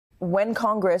when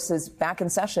Congress is back in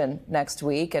session next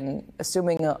week, and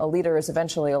assuming a leader is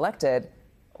eventually elected,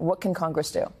 what can Congress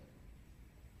do?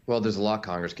 Well, there's a lot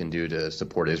Congress can do to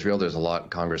support Israel. There's a lot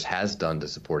Congress has done to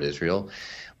support Israel.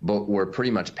 But we're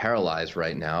pretty much paralyzed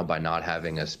right now by not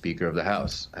having a Speaker of the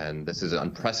House. And this is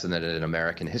unprecedented in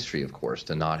American history, of course,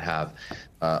 to not have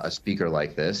a speaker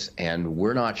like this. And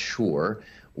we're not sure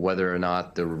whether or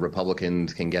not the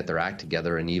Republicans can get their act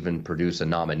together and even produce a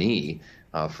nominee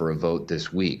for a vote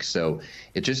this week. So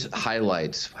it just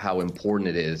highlights how important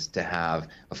it is to have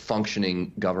a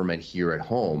functioning government here at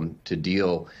home to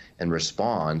deal and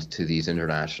respond to these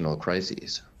international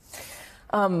crises.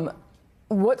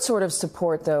 What sort of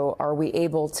support, though, are we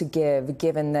able to give,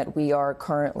 given that we are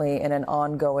currently in an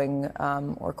ongoing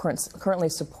or currently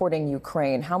supporting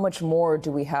Ukraine? How much more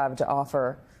do we have to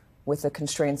offer with the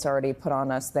constraints already put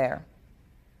on us there?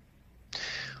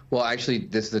 Well, actually,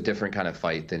 this is a different kind of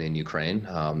fight than in Ukraine.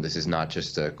 This is not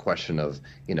just a question of,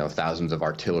 thousands of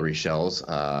artillery shells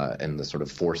and the sort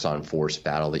of force-on-force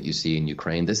battle that you see in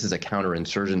Ukraine. This is a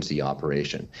counterinsurgency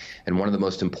operation. And one of the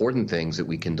most important things that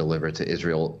we can deliver to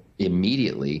Israel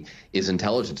immediately is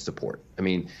intelligence support. I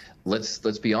mean, let's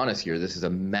be honest here. This is a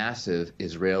massive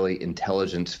Israeli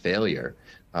intelligence failure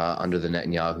under the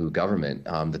Netanyahu government,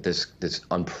 that this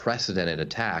unprecedented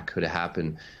attack could have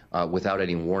happened without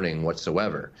any warning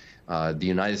whatsoever. The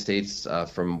United States,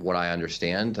 from what I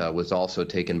understand, was also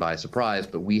taken by surprise,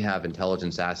 but we have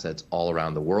intelligence assets all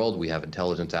around the world. We have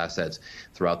intelligence assets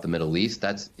throughout the Middle East.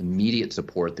 That's immediate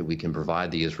support that we can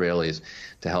provide the Israelis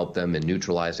to help them in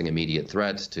neutralizing immediate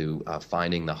threats, to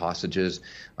finding the hostages,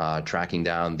 tracking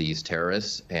down these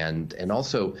terrorists, and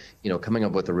also, coming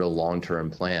up with a real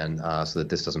long-term plan so that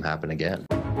this doesn't happen again.